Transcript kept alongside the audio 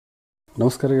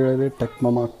ನಮಸ್ಕಾರ ಗೆಳೆಯರೇ, ಟೆಕ್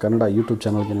ಮಾಮ ಕನ್ನಡ ಯೂಟ್ಯೂಬ್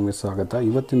ಚಾನಲ್ಗೆ ನಿಮಗೆ ಸ್ವಾಗತ.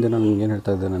 ಇವತ್ತಿನ ದಿನ ನಿಮ್ಗೆ ಏನು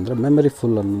ಹೇಳ್ತಾ ಇದ್ದೇನೆ ಅಂದರೆ ಮೆಮರಿ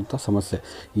ಫುಲ್ ಅನ್ನೋಂಥ ಸಮಸ್ಯೆ.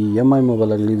 ಈ ಎಮ್ ಐ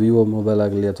ಮೊಬೈಲ್ ಆಗಲಿ, ವಿವೋ ಮೊಬೈಲ್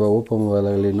ಆಗಲಿ ಅಥವಾ ಓಪೋ ಮೊಬೈಲ್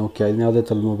ಆಗಲಿ, ನೋಕಿಯಾ ಇನ್ಯಾವುದೇ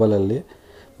ಥರದ ಮೊಬೈಲಲ್ಲಿ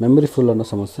ಮೆಮರಿ ಫುಲ್ ಅನ್ನೋ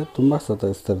ಸಮಸ್ಯೆ ತುಂಬ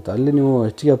ಸತಾಯಿಸ್ತಿರುತ್ತೆ. ಅಲ್ಲಿ ನೀವು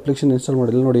ಹೆಚ್ಚಿಗೆ ಅಪ್ಲಿಕೇಶನ್ ಇನ್ಸ್ಟಾಲ್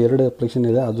ಮಾಡಿಲ್ಲ ನೋಡಿ, 2 ಅಪ್ಲಿಕೇಶನ್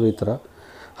ಇದೆ ಅದು ಈ ಥರ.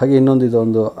 ಹಾಗೆ ಇನ್ನೊಂದು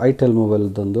ಇದೊಂದು ಐಟೆಲ್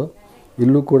ಮೊಬೈಲ್ದೊಂದು,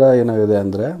 ಇಲ್ಲೂ ಕೂಡ ಏನಾಗಿದೆ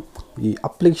ಅಂದರೆ ಈ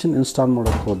ಅಪ್ಲಿಕೇಶನ್ ಇನ್ಸ್ಟಾಲ್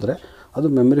ಮಾಡೋಕ್ಕೆ ಹೋದರೆ ಅದು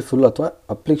ಮೆಮರಿ ಫುಲ್ ಅಥವಾ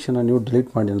ಅಪ್ಲಿಕೇಶನ್ನ ನೀವು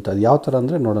ಡಿಲೀಟ್ ಮಾಡಿ ಅಂತ. ಅದು ಯಾವ ಥರ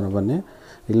ಅಂದರೆ ನೋಡೋಣ ಬನ್ನಿ.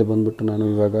 ಇಲ್ಲಿ ಬಂದುಬಿಟ್ಟು ನಾನು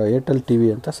ಇವಾಗ ಏರ್ಟೆಲ್ ಟಿ ವಿ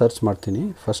ಅಂತ ಸರ್ಚ್ ಮಾಡ್ತೀನಿ.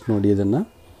 ಫಸ್ಟ್ ನೋಡಿ, ಇದನ್ನು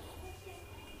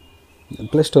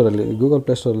ಪ್ಲೇಸ್ಟೋರಲ್ಲಿ, ಗೂಗಲ್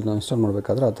ಪ್ಲೇಸ್ಟೋರಲ್ಲಿ ನಾವು ಇನ್ಸ್ಟಾಲ್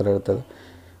ಮಾಡಬೇಕಾದ್ರೆ ಆ ಥರ ಇರ್ತದೆ.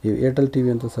 ಈ ಏರ್ಟೆಲ್ ಟಿ ವಿ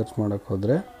ಅಂತ ಸರ್ಚ್ ಮಾಡೋಕ್ಕೆ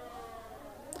ಹೋದರೆ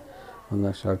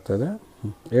ಒಂದಷ್ಟು ಆಗ್ತಾಯಿದೆ.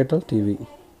 ಏರ್ಟೆಲ್ ಟಿ ವಿ,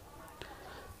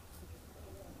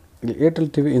 ಇಲ್ಲಿ ಏರ್ಟೆಲ್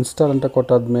ಟಿ ವಿ ಇನ್ಸ್ಟಾಲ್ ಅಂತ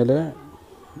ಕೊಟ್ಟಾದಮೇಲೆ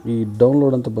ಈ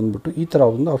ಡೌನ್ಲೋಡ್ ಅಂತ ಬಂದುಬಿಟ್ಟು ಈ ಥರ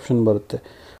ಒಂದು ಆಪ್ಷನ್ ಬರುತ್ತೆ.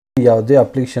 ಯಾವುದೇ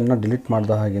ಅಪ್ಲಿಕೇಶನ್ನ ಡಿಲೀಟ್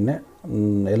ಮಾಡಿದ ಹಾಗೆಯೇ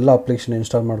ಎಲ್ಲ ಅಪ್ಲಿಕೇಶನ್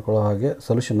ಇನ್ಸ್ಟಾಲ್ ಮಾಡ್ಕೊಳ್ಳೋ ಹಾಗೆ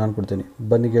ಸೊಲ್ಯೂಷನ್ ನಾನು ಕೊಡ್ತೀನಿ.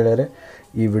 ಬನ್ನಿ ಗೆಳೆಯರೆ,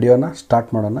 ಈ ವಿಡಿಯೋನ ಸ್ಟಾರ್ಟ್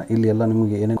ಮಾಡೋಣ. ಇಲ್ಲಿ ಎಲ್ಲ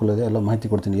ನಿಮಗೆ ಏನೇನು ಇದೆ ಎಲ್ಲ ಮಾಹಿತಿ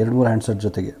ಕೊಡ್ತೀನಿ, 2-3 ಹ್ಯಾಂಡ್ಸೆಟ್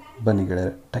ಜೊತೆಗೆ. ಬನ್ನಿ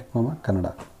ಗೆಳೆಯರೆ, ಟೆಕ್ ಮಾಮ ಕನ್ನಡ.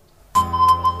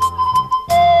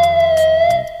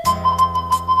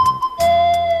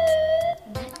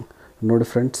 ನೋಡಿ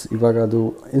ಫ್ರೆಂಡ್ಸ್, ಇವಾಗ ಅದು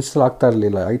ಇನ್ಸ್ಟಾಲ್ ಆಗ್ತಾ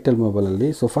ಇರಲಿಲ್ಲ ಐಟೆಲ್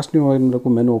ಮೊಬೈಲಲ್ಲಿ. ಸೊ ಫಸ್ಟ್ ನೀವು ಏನು ಮಾಡಬೇಕು,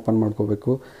 ಮೆನು ಓಪನ್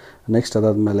ಮಾಡ್ಕೋಬೇಕು. ನೆಕ್ಸ್ಟ್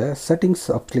ಅದಾದಮೇಲೆ ಸೆಟ್ಟಿಂಗ್ಸ್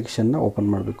ಅಪ್ಲಿಕೇಶನ್ನ ಓಪನ್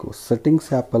ಮಾಡಬೇಕು. ಸೆಟ್ಟಿಂಗ್ಸ್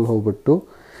ಆ್ಯಪಲ್ಲಿ ಹೋಗ್ಬಿಟ್ಟು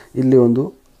ಇಲ್ಲಿ ಒಂದು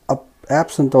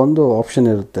ಆ್ಯಪ್ಸ್ ಅಂತ ಒಂದು ಆಪ್ಷನ್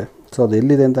ಇರುತ್ತೆ. ಸೊ ಅದು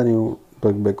ಎಲ್ಲಿದೆ ಅಂತ ನೀವು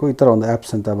ಹೋಗಬೇಕು. ಈ ಥರ ಒಂದು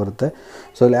ಆ್ಯಪ್ಸ್ ಅಂತ ಬರುತ್ತೆ.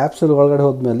 ಸೊ ಇಲ್ಲಿ ಆ್ಯಪ್ಸಲ್ಲಿ ಒಳಗಡೆ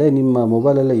ಹೋದ್ಮೇಲೆ ನಿಮ್ಮ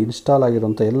ಮೊಬೈಲಲ್ಲಿ ಇನ್ಸ್ಟಾಲ್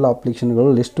ಆಗಿರೋಂಥ ಎಲ್ಲ ಅಪ್ಲಿಕೇಶನ್ಗಳು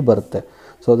ಲಿಸ್ಟ್ ಬರುತ್ತೆ.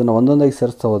 ಸೊ ಅದನ್ನು ಒಂದೊಂದಾಗಿ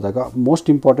ಸೇರಿಸ್ತಾ ಹೋದಾಗ ಮೋಸ್ಟ್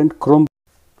ಇಂಪಾರ್ಟೆಂಟ್ ಕ್ರೋಮ್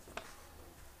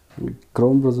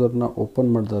ಬ್ರೌಸರ್ನ ಓಪನ್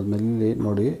ಮಾಡಿದಾದ್ಮೇಲೆ ಇಲ್ಲಿ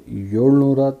ನೋಡಿ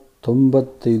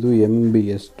 795 MB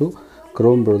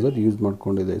ಕ್ರೋಮ್ ಬ್ರೌಸರ್ ಯೂಸ್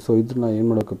ಮಾಡ್ಕೊಂಡಿದೆ. ಸೊ ಇದನ್ನ ಏನು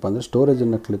ಮಾಡಬೇಕಪ್ಪ ಅಂದರೆ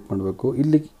ಸ್ಟೋರೇಜನ್ನು ಕ್ಲಿಕ್ ಮಾಡಬೇಕು.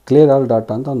 ಇಲ್ಲಿ ಕ್ಲಿಯರ್ ಆಲ್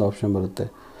ಡಾಟಾ ಅಂತ ಒಂದು ಆಪ್ಷನ್ ಬರುತ್ತೆ.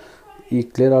 ಈ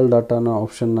ಕ್ಲಿಯರ್ ಆಲ್ ಡಾಟಾನ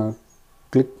ಆಪ್ಷನ್ನ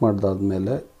ಕ್ಲಿಕ್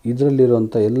ಮಾಡಿದಾದ್ಮೇಲೆ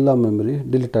ಇದರಲ್ಲಿರುವಂಥ ಎಲ್ಲ ಮೆಮರಿ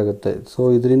ಡಿಲೀಟ್ ಆಗುತ್ತೆ. ಸೊ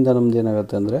ಇದರಿಂದ ನಮ್ದು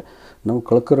ಏನಾಗುತ್ತೆ ಅಂದರೆ ನಾವು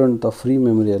ಕಳ್ಕೊರೋಂಥ ಫ್ರೀ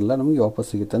ಮೆಮರಿ ಎಲ್ಲ ನಮಗೆ ವಾಪಸ್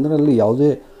ಸಿಗುತ್ತೆ. ಅಂದರೆ ಅಲ್ಲಿ ಯಾವುದೇ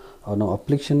ನಾವು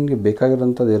ಅಪ್ಲಿಕೇಶನ್ಗೆ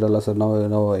ಬೇಕಾಗಿರೋಂಥದ್ದು ಇರೋಲ್ಲ ಸರ್.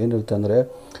 ನಾವು ಏನಿರುತ್ತೆ ಅಂದರೆ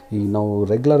ಈ ನಾವು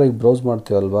ರೆಗ್ಯುಲರಾಗಿ ಬ್ರೌಸ್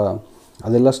ಮಾಡ್ತೀವಲ್ವಾ,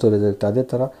 ಅದೆಲ್ಲ ಸ್ಟೋರೇಜ್ ಇರುತ್ತೆ. ಅದೇ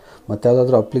ಥರ ಮತ್ತು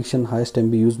ಯಾವುದಾದ್ರೂ ಅಪ್ಲಿಕೇಶನ್ ಹೈಯೆಸ್ಟ್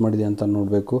MB ಯೂಸ್ ಮಾಡಿದೆ ಅಂತ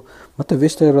ನೋಡಬೇಕು. ಮತ್ತು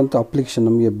ವೇಸ್ಟ್ ಆಗಿರೋಂಥ ಅಪ್ಲಿಕೇಶನ್,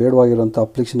 ನಮಗೆ ಬೇಡವಾಗಿರೋಂಥ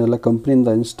ಅಪ್ಲಿಕೇಶನ್ ಎಲ್ಲ ಕಂಪ್ನಿಯಿಂದ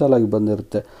ಇನ್ಸ್ಟಾಲ್ ಆಗಿ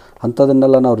ಬಂದಿರುತ್ತೆ.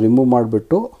 ಅಂಥದನ್ನೆಲ್ಲ ನಾವು ರಿಮೂವ್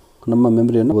ಮಾಡಿಬಿಟ್ಟು ನಮ್ಮ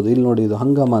ಮೆಮರಿಯನ್ನು ಇಲ್ಲಿ ನೋಡಿ, ಇದು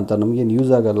ಹಂಗಾಮ ಅಂತ ನಮಗೇನು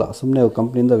ಯೂಸ್ ಆಗೋಲ್ಲ, ಸುಮ್ಮನೆ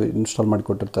ಕಂಪ್ನಿಯಿಂದ ಇನ್ಸ್ಟಾಲ್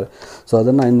ಮಾಡಿಕೊಟ್ಟಿರ್ತಾರೆ. ಸೊ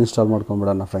ಅದನ್ನು ಇನ್ಸ್ಟಾಲ್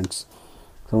ಮಾಡ್ಕೊಂಬಿಡೋಣ ಫ್ರೆಂಡ್ಸ್.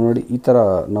 ಸೊ ನೋಡಿ, ಈ ಥರ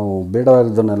ನಾವು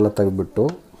ಬೇಡವಾಗಿರೋದನ್ನೆಲ್ಲ ತೆಗೆದುಬಿಟ್ಟು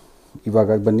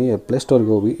ಇವಾಗ ಬನ್ನಿ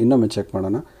ಪ್ಲೇಸ್ಟೋರ್ಗೆ ಹೋಗಿ ಇನ್ನೊಮ್ಮೆ ಚೆಕ್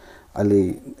ಮಾಡೋಣ. ಅಲ್ಲಿ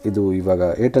ಇದು ಇವಾಗ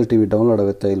ಏರ್ಟೆಲ್ ಟಿ ವಿ ಡೌನ್ಲೋಡ್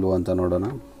ಆಗುತ್ತೆ ಇಲ್ವೋ ಅಂತ ನೋಡೋಣ.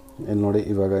 ಇಲ್ಲಿ ನೋಡಿ,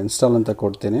 ಇವಾಗ ಇನ್ಸ್ಟಾಲ್ ಅಂತ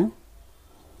ಕೊಡ್ತೀನಿ.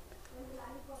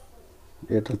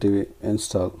 ಏರ್ಟೆಲ್ ಟಿ ವಿ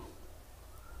ಇನ್ಸ್ಟಾಲ್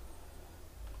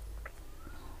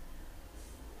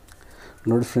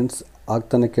ನೋಡಿ ಫ್ರೆಂಡ್ಸ್,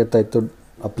 ಆಗ್ತಾನೆ ಕೇಳ್ತಾ ಇತ್ತು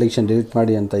ಅಪ್ಲಿಕೇಶನ್ ಡಿಲೀಟ್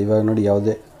ಮಾಡಿ ಅಂತ. ಇವಾಗ ನೋಡಿ,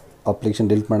 ಯಾವುದೇ ಅಪ್ಲಿಕೇಶನ್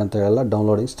ಡಿಲೀಟ್ ಮಾಡಿ ಅಂತ ಹೇಳಲ್ಲ,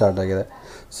 ಡೌನ್ಲೋಡಿಂಗ್ ಸ್ಟಾರ್ಟ್ ಆಗಿದೆ.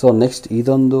 ಸೊ ನೆಕ್ಸ್ಟ್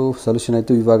ಇದೊಂದು ಸೊಲ್ಯೂಷನ್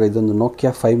ಆಯಿತು. ಇವಾಗ ಇದೊಂದು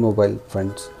ನೋಕಿಯಾ 5 ಮೊಬೈಲ್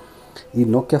ಫ್ರೆಂಡ್ಸ್. ಈ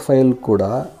ನೋಕಿಯಾ 5 ಕೂಡ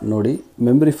ನೋಡಿ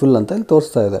ಮೆಮರಿ ಫುಲ್ ಅಂತ ಇಲ್ಲಿ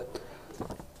ತೋರಿಸ್ತಾ ಇದೆ.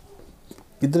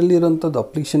 ಇದರಲ್ಲಿರೋಂಥದ್ದು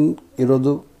ಅಪ್ಲಿಕೇಶನ್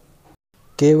ಇರೋದು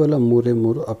ಕೇವಲ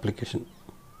 3 ಅಪ್ಲಿಕೇಶನ್.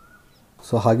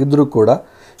 ಸೊ ಹಾಗಿದ್ದರೂ ಕೂಡ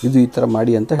ಇದು ಈ ಥರ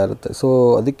ಮಾಡಿ ಅಂತ ಹೇಳುತ್ತೆ. ಸೊ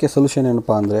ಅದಕ್ಕೆ ಸೊಲ್ಯೂಷನ್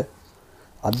ಏನಪ್ಪ ಅಂದರೆ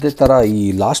ಅದೇ ಥರ ಈ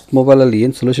ಲಾಸ್ಟ್ ಮೊಬೈಲಲ್ಲಿ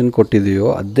ಏನು ಸೊಲ್ಯೂಷನ್ ಕೊಟ್ಟಿದೆಯೋ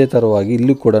ಅದೇ ಥರವಾಗಿ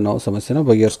ಇಲ್ಲೂ ಕೂಡ ನಾವು ಸಮಸ್ಯೆನ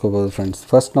ಬಗೆಹರಿಸ್ಕೋಬೋದು ಫ್ರೆಂಡ್ಸ್.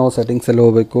 ಫಸ್ಟ್ ನಾವು ಸೆಟ್ಟಿಂಗ್ಸಲ್ಲಿ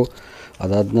ಹೋಗಬೇಕು.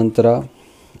 ಅದಾದ ನಂತರ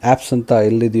ಆ್ಯಪ್ಸ್ ಅಂತ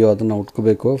ಎಲ್ಲಿದೆಯೋ ಅದನ್ನು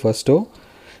ಉಟ್ಕೋಬೇಕು ಫಸ್ಟು.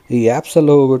 ಈ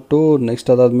ಆ್ಯಪ್ಸಲ್ಲಿ ಹೋಗ್ಬಿಟ್ಟು ನೆಕ್ಸ್ಟ್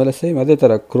ಅದಾದಮೇಲೆ ಸೇಮ್ ಅದೇ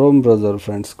ಥರ ಕ್ರೋಮ್ ಬ್ರೌಸರ್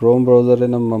ಫ್ರೆಂಡ್ಸ್. ಕ್ರೋಮ್ ಬ್ರೌಸರೇ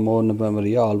ನಮ್ಮ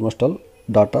ಮೆಮರಿಯ ಆಲ್ಮೋಸ್ಟ್ ಆಲ್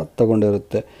ಡಾಟಾ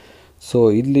ತೊಗೊಂಡಿರುತ್ತೆ. ಸೊ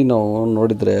ಇಲ್ಲಿ ನಾವು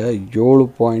ನೋಡಿದರೆ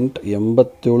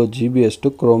 7.87 GB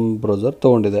ಕ್ರೋಮ್ ಬ್ರೌಸರ್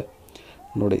ತೊಗೊಂಡಿದೆ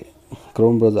ನೋಡಿ.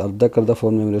 ಕ್ರೋಮ್ ಬ್ರೌಸರ್ ಅರ್ಧಕ್ಕರ್ಧ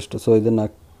ಫೋನ್ ಮೆಮರಿ ಅಷ್ಟು. ಸೊ ಇದನ್ನು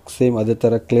ಸೇಮ್ ಅದೇ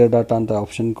ಥರ ಕ್ಲಿಯರ್ ಡಾಟಾ ಅಂತ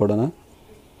ಆಪ್ಷನ್ ಕೊಡೋಣ.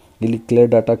 ಇಲ್ಲಿ ಕ್ಲಿಯರ್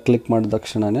ಡಾಟಾ ಕ್ಲಿಕ್ ಮಾಡಿದ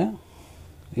ತಕ್ಷಣವೇ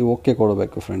ಈ ಓಕೆ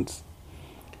ಕೊಡಬೇಕು ಫ್ರೆಂಡ್ಸ್.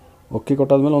 ಓಕೆ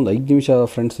ಕೊಟ್ಟಾದ್ಮೇಲೆ ಒಂದು 5 ನಿಮಿಷ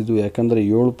ಫ್ರೆಂಡ್ಸ್ ಇದು, ಯಾಕಂದರೆ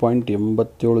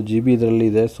 7.87 GB ಇದರಲ್ಲಿ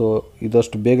ಇದೆ. ಸೊ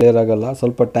ಇದಷ್ಟು ಬೇಗ ಕ್ಲಿಯರ್ ಆಗೋಲ್ಲ,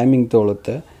 ಸ್ವಲ್ಪ ಟೈಮಿಂಗ್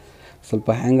ತೊಗೊಳುತ್ತೆ. ಸ್ವಲ್ಪ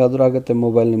ಹ್ಯಾಂಗ್ ಆದರೂ ಆಗುತ್ತೆ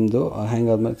ಮೊಬೈಲ್ ನಿಮ್ಮದು. ಹ್ಯಾಂಗ್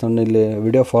ಆದಮೇಲೆ ಸಣ್ಣ ಇಲ್ಲಿ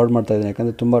ವಿಡಿಯೋ ಫಾರ್ವರ್ಡ್ ಮಾಡ್ತಾಯಿದ್ದೀನಿ,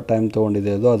 ಯಾಕಂದರೆ ತುಂಬ ಟೈಮ್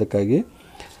ತೊಗೊಂಡಿದೆ ಅದು, ಅದಕ್ಕಾಗಿ.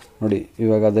 ನೋಡಿ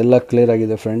ಇವಾಗ ಅದೆಲ್ಲ ಕ್ಲಿಯರ್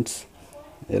ಆಗಿದೆ ಫ್ರೆಂಡ್ಸ್.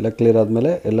 ಎಲ್ಲ ಕ್ಲಿಯರ್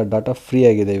ಆದಮೇಲೆ ಎಲ್ಲ ಡಾಟಾ ಫ್ರೀ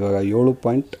ಆಗಿದೆ. ಇವಾಗ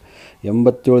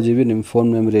 7.87 GB ನಿಮ್ಮ ಫೋನ್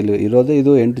ಮೆಮರಿಯಲ್ಲಿ ಇರೋದೇ.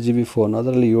 ಇದು 8 GB ಫೋನು,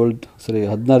 ಅದರಲ್ಲಿ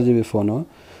 16 GB ಫೋನು,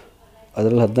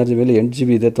 ಅದರಲ್ಲಿ 16 GB 8 GB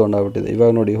ಇದೆ ತೊಗೊಂಡಾಗ್ಬಿಟ್ಟಿದೆ. ಇವಾಗ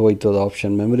ನೋಡಿ ಹೋಯ್ತು ಅದು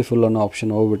ಆಪ್ಷನ್, ಮೆಮರಿ ಫುಲ್ ಅನ್ನೋ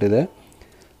ಆಪ್ಷನ್ ಹೋಗ್ಬಿಟ್ಟಿದೆ.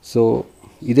 ಸೊ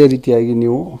ಇದೇ ರೀತಿಯಾಗಿ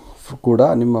ನೀವು ಕೂಡ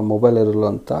ನಿಮ್ಮ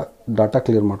ಮೊಬೈಲಲ್ಲಿರುವಂಥ ಡಾಟಾ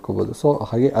ಕ್ಲಿಯರ್ ಮಾಡ್ಕೋಬೋದು. ಸೊ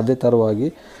ಹಾಗೆ ಅದೇ ಥರವಾಗಿ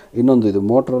ಇನ್ನೊಂದು ಇದು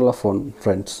Motorola phone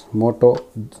friends, Moto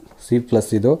C+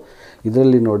 ಇದು.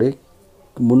 ಇದರಲ್ಲಿ ನೋಡಿ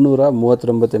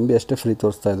 339 MB ಅಷ್ಟೇ ಫ್ರೀ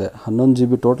ತೋರಿಸ್ತಾ ಇದೆ. 11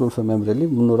 GB ಟೋಟಲ್ ಮೆಮರಿಯಲ್ಲಿ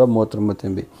 339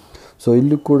 MB. ಸೊ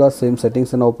ಇಲ್ಲಿ ಕೂಡ ಸೇಮ್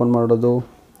ಸೆಟ್ಟಿಂಗ್ಸನ್ನು ಓಪನ್ ಮಾಡೋದು,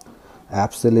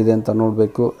 ಆ್ಯಪ್ಸ್ ಎಲ್ಲಿದೆ ಅಂತ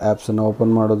ನೋಡಬೇಕು, ಆ್ಯಪ್ಸನ್ನು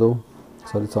ಓಪನ್ ಮಾಡೋದು.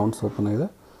 ಸಾರಿ, ಸೌಂಡ್ಸ್ ಓಪನ್ ಆಗಿದೆ.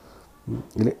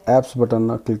 ಇಲ್ಲಿ ಆ್ಯಪ್ಸ್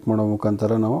ಬಟನ್ನ ಕ್ಲಿಕ್ ಮಾಡೋ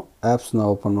ಮುಖಾಂತರ ನಾವು ಆ್ಯಪ್ಸ್ನ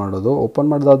ಓಪನ್ ಮಾಡೋದು. ಓಪನ್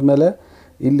ಮಾಡಿದಾದ್ಮೇಲೆ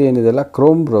ಇಲ್ಲಿ ಏನಿದೆಲ್ಲ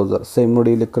ಕ್ರೋಮ್ ಬ್ರೌಸರ್ ಸೇಮ್ ನೋಡಿ,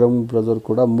 ಇಲ್ಲಿ ಕ್ರೋಮ್ ಬ್ರೌಸರ್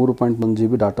ಕೂಡ 3.1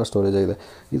 GB ಡಾಟಾ ಸ್ಟೋರೇಜ್ ಆಗಿದೆ.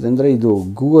 ಇದಂದರೆ ಇದು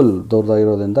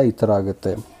ಗೂಗಲ್ದವ್ರದ್ದಾಗಿರೋದ್ರಿಂದ ಈ ಥರ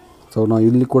ಆಗುತ್ತೆ. ಸೊ ನಾವು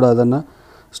ಇಲ್ಲಿ ಕೂಡ ಅದನ್ನು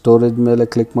ಸ್ಟೋರೇಜ್ ಮೇಲೆ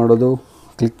ಕ್ಲಿಕ್ ಮಾಡೋದು.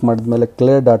 ಕ್ಲಿಕ್ ಮಾಡಿದ್ಮೇಲೆ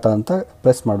ಕ್ಲಿಯರ್ ಡಾಟಾ ಅಂತ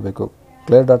ಪ್ರೆಸ್ ಮಾಡಬೇಕು.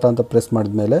 ಕ್ಲಿಯರ್ ಡಾಟಾ ಅಂತ ಪ್ರೆಸ್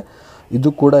ಮಾಡಿದ್ಮೇಲೆ ಇದು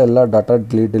ಕೂಡ ಎಲ್ಲ ಡಾಟಾ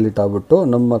ಡಿಲೀಟ್ ಆಗಿಬಿಟ್ಟು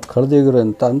ನಮ್ಮ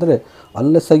ಕಳೆದಿರೋಂಥ, ಅಂದರೆ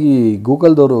ಅನ್ಲೆಸ್ಸಾಗಿ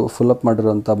ಗೂಗಲ್ದವರು ಫುಲ್ಲಪ್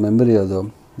ಮಾಡಿರೋಂಥ ಮೆಮರಿ ಅದು.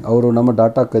 ಅವರು ನಮ್ಮ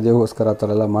ಡಾಟಾ ಕದಿಯೋಗೋಸ್ಕರ ಆ ಥರ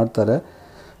ಎಲ್ಲ ಮಾಡ್ತಾರೆ.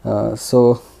 ಸೊ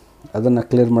ಅದನ್ನು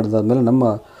ಕ್ಲಿಯರ್ ಮಾಡಿದಾದ್ಮೇಲೆ ನಮ್ಮ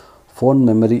ಫೋನ್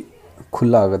ಮೆಮರಿ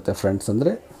ಖುಲ್ಲ ಆಗುತ್ತೆ ಫ್ರೆಂಡ್ಸ್,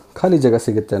 ಅಂದರೆ ಖಾಲಿ ಜಾಗ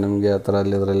ಸಿಗುತ್ತೆ ನಮಗೆ ಆ ಥರ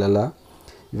ಅದರಲ್ಲೆಲ್ಲ.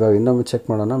 ಇವಾಗ ಇನ್ನೊಮ್ಮೆ ಚೆಕ್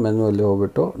ಮಾಡೋಣ. ಮೆನುವಲ್ಲಿ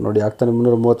ಹೋಗ್ಬಿಟ್ಟು ನೋಡಿ, ಆಗ್ತಾನೆ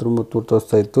 339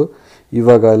 ತೋರಿಸ್ತಾ ಇತ್ತು.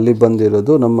 ಇವಾಗ ಅಲ್ಲಿ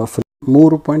ಬಂದಿರೋದು ನಮ್ಮ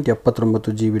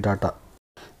 3.79 GB ಡಾಟಾ.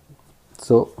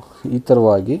 ಸೊ ಈ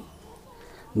ಥರವಾಗಿ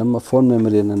ನಮ್ಮ ಫೋನ್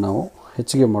ಮೆಮರಿಯನ್ನು ನಾವು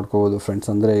ಹೆಚ್ಚಿಗೆ ಮಾಡ್ಕೋಬೋದು ಫ್ರೆಂಡ್ಸ್,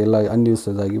 ಅಂದರೆ ಎಲ್ಲ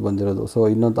ಅನ್ಯೂಸ್ಡ್ ಆಗಿ ಬಂದಿರೋದು. ಸೊ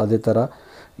ಇನ್ನೊಂದು ಅದೇ ಥರ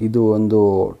ಇದು ಒಂದು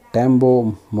ಟ್ಯಾಂಬೋ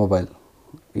ಮೊಬೈಲ್,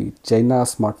 ಈ ಚೈನಾ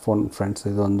ಸ್ಮಾರ್ಟ್ಫೋನ್ ಫ್ರೆಂಡ್ಸ್.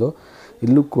 ಇದೊಂದು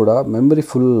ಇಲ್ಲೂ ಕೂಡ ಮೆಮರಿ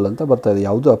ಫುಲ್ ಅಂತ ಬರ್ತಾಯಿದೆ,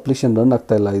 ಯಾವುದೂ ಅಪ್ಲಿಕೇಶನ್ ರನ್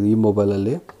ಆಗ್ತಾಯಿಲ್ಲ ಇದು ಈ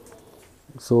ಮೊಬೈಲಲ್ಲಿ.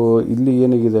 ಸೊ ಇಲ್ಲಿ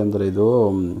ಏನಾಗಿದೆ ಅಂದರೆ ಇದು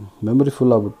ಮೆಮರಿ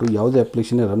ಫುಲ್ ಆಗಿಬಿಟ್ಟು ಯಾವುದೇ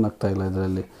ಅಪ್ಲಿಕೇಶನ್ನೇ ರನ್ ಆಗ್ತಾಯಿಲ್ಲ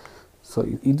ಇದರಲ್ಲಿ. ಸೊ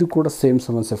ಇದು ಕೂಡ ಸೇಮ್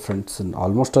ಸಮಸ್ಯೆ ಫ್ರೆಂಡ್ಸ್,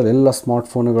 ಆಲ್ಮೋಸ್ಟ್ ಆಲ್ ಎಲ್ಲ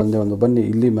ಸ್ಮಾರ್ಟ್ಫೋನುಗಳಂದೇ ಒಂದು. ಬನ್ನಿ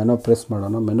ಇಲ್ಲಿ ಮೆನು ಪ್ರೆಸ್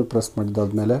ಮಾಡೋಣ. ಮೆನು ಪ್ರೆಸ್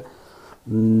ಮಾಡಿದಾದ್ಮೇಲೆ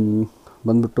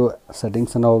ಬಂದ್ಬಿಟ್ಟು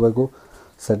ಸೆಟ್ಟಿಂಗ್ಸನ್ನು ಹೋಗಬೇಕು.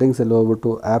 ಸೆಟ್ಟಿಂಗ್ಸಲ್ಲಿ ಹೋಗ್ಬಿಟ್ಟು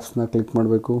ಆ್ಯಪ್ಸ್ನ ಕ್ಲಿಕ್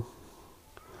ಮಾಡಬೇಕು.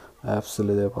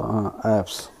 ಆ್ಯಪ್ಸಲ್ಲಿದೆಯಪ್ಪ,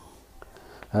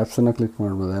 ಆ್ಯಪ್ಸನ್ನು ಕ್ಲಿಕ್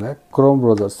ಮಾಡಿದ್ಮೇಲೆ Chrome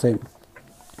browser same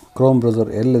Chrome browser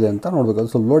ಎಲ್ಲಿದೆ ಅಂತ ನೋಡಬೇಕು. ಅದು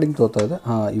ಸ್ವಲ್ಪ ಲೋಡಿಂಗ್ ತೋರ್ತಾ ಇದೆ.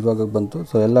 ಇವಾಗ ಬಂತು.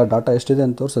 ಸೊ ಎಲ್ಲ ಡಾಟಾ ಎಷ್ಟಿದೆ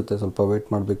ಅಂತ ತೋರಿಸುತ್ತೆ, ಸ್ವಲ್ಪ ವೆಯ್ಟ್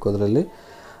ಮಾಡಬೇಕು. ಅದರಲ್ಲಿ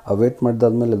ವೆಯ್ಟ್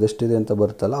ಮಾಡಿದಾದ್ಮೇಲೆ ಅದೆಷ್ಟಿದೆ ಅಂತ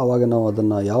ಬರುತ್ತಲ್ಲ, ಆವಾಗ ನಾವು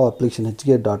ಅದನ್ನು ಯಾವ ಅಪ್ಲಿಕೇಶನ್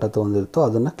ಹೆಚ್ಚಿಗೆ ಡಾಟಾ ತೊಗೊಂಡಿರುತ್ತೋ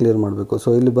ಅದನ್ನು ಕ್ಲಿಯರ್ ಮಾಡಬೇಕು. ಸೊ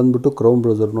ಇಲ್ಲಿ ಬಂದುಬಿಟ್ಟು ಕ್ರೋಮ್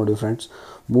ಬ್ರೌಸರ್ ನೋಡಿ ಫ್ರೆಂಡ್ಸ್,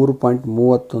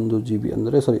 3.31 GB,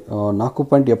 ಅಂದರೆ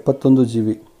 4.71 GB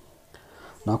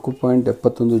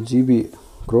 4.71 GB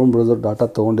Chrome browser data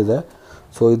ತೊಗೊಂಡಿದೆ.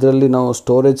 So ಇದರಲ್ಲಿ ನಾವು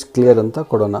ಸ್ಟೋರೇಜ್ ಕ್ಲಿಯರ್ ಅಂತ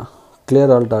ಕೊಡೋಣ.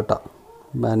 ಕ್ಲಿಯರ್ ಆಲ್ ಡಾಟಾ,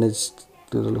 ಮ್ಯಾನೇಜ್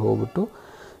ಇದರಲ್ಲಿ ಹೋಗ್ಬಿಟ್ಟು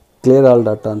ಕ್ಲಿಯರ್ ಆಲ್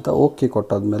ಡಾಟಾ ಅಂತ ಓಕೆ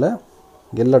ಕೊಟ್ಟಾದಮೇಲೆ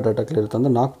ಎಲ್ಲ ಡಾಟಾ ಕ್ಲಿಯರ್ ಇರುತ್ತೆ.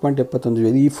 ಅಂದರೆ 4.71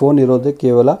 GB. ಈ ಫೋನ್ ಇರೋದೇ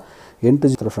ಕೇವಲ 8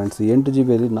 GB ಫ್ರೆಂಡ್ಸ್. 8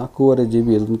 GBಯಲ್ಲಿ 4.5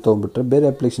 GB ಎಲ್ಲಿ ತೊಗೊಂಡ್ಬಿಟ್ರೆ ಬೇರೆ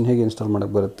ಅಪ್ಲಿಕೇಶನ್ ಹೇಗೆ ಇನ್ಸ್ಟಾಲ್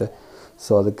ಮಾಡೋಕ್ಕೆ ಬರುತ್ತೆ.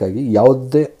 ಸೊ ಅದಕ್ಕಾಗಿ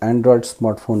ಯಾವುದೇ ಆ್ಯಂಡ್ರಾಯ್ಡ್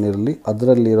ಸ್ಮಾರ್ಟ್ಫೋನ್ ಇರಲಿ,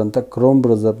 ಅದರಲ್ಲಿರೋಂಥ ಕ್ರೋಮ್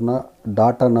ಬ್ರೌಸರ್ನ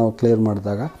ಡಾಟಾ ನಾವು ಕ್ಲಿಯರ್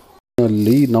ಮಾಡಿದಾಗ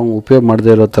ಅಲ್ಲಿ ನಾವು ಉಪಯೋಗ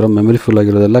ಮಾಡದೇ ಇರೋ ಥರ ಮೆಮರಿ ಫುಲ್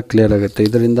ಆಗಿರೋದೆಲ್ಲ ಕ್ಲಿಯರ್ ಆಗುತ್ತೆ.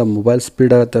 ಇದರಿಂದ ಮೊಬೈಲ್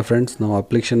ಸ್ಪೀಡ್ ಆಗುತ್ತೆ ಫ್ರೆಂಡ್ಸ್. ನಾವು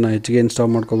ಅಪ್ಲಿಕೇಶನ್ನ ಹೆಚ್ಚಿಗೆ ಇನ್ಸ್ಟಾಲ್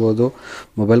ಮಾಡ್ಕೋಬೋದು.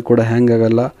 ಮೊಬೈಲ್ ಕೂಡ ಹ್ಯಾಂಗ್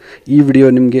ಆಗೋಲ್ಲ. ಈ ವಿಡಿಯೋ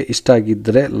ನಿಮಗೆ ಇಷ್ಟ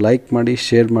ಆಗಿದ್ದರೆ ಲೈಕ್ ಮಾಡಿ,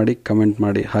 ಶೇರ್ ಮಾಡಿ, ಕಮೆಂಟ್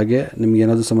ಮಾಡಿ. ಹಾಗೆ ನಿಮ್ಗೆ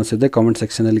ಏನಾದರೂ ಸಮಸ್ಯೆ ಇದೆ ಕಾಮೆಂಟ್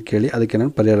ಸೆಕ್ಷನಲ್ಲಿ ಕೇಳಿ, ಅದಕ್ಕೆ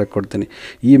ನಾನು ಪರಿಹಾರ ಕೊಡ್ತೀನಿ.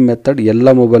 ಈ ಮೆಥಡ್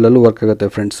ಎಲ್ಲ ಮೊಬೈಲಲ್ಲೂ ವರ್ಕ್ ಆಗುತ್ತೆ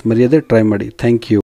ಫ್ರೆಂಡ್ಸ್, ಮರೆಯದೇ ಟ್ರೈ ಮಾಡಿ. Thank you.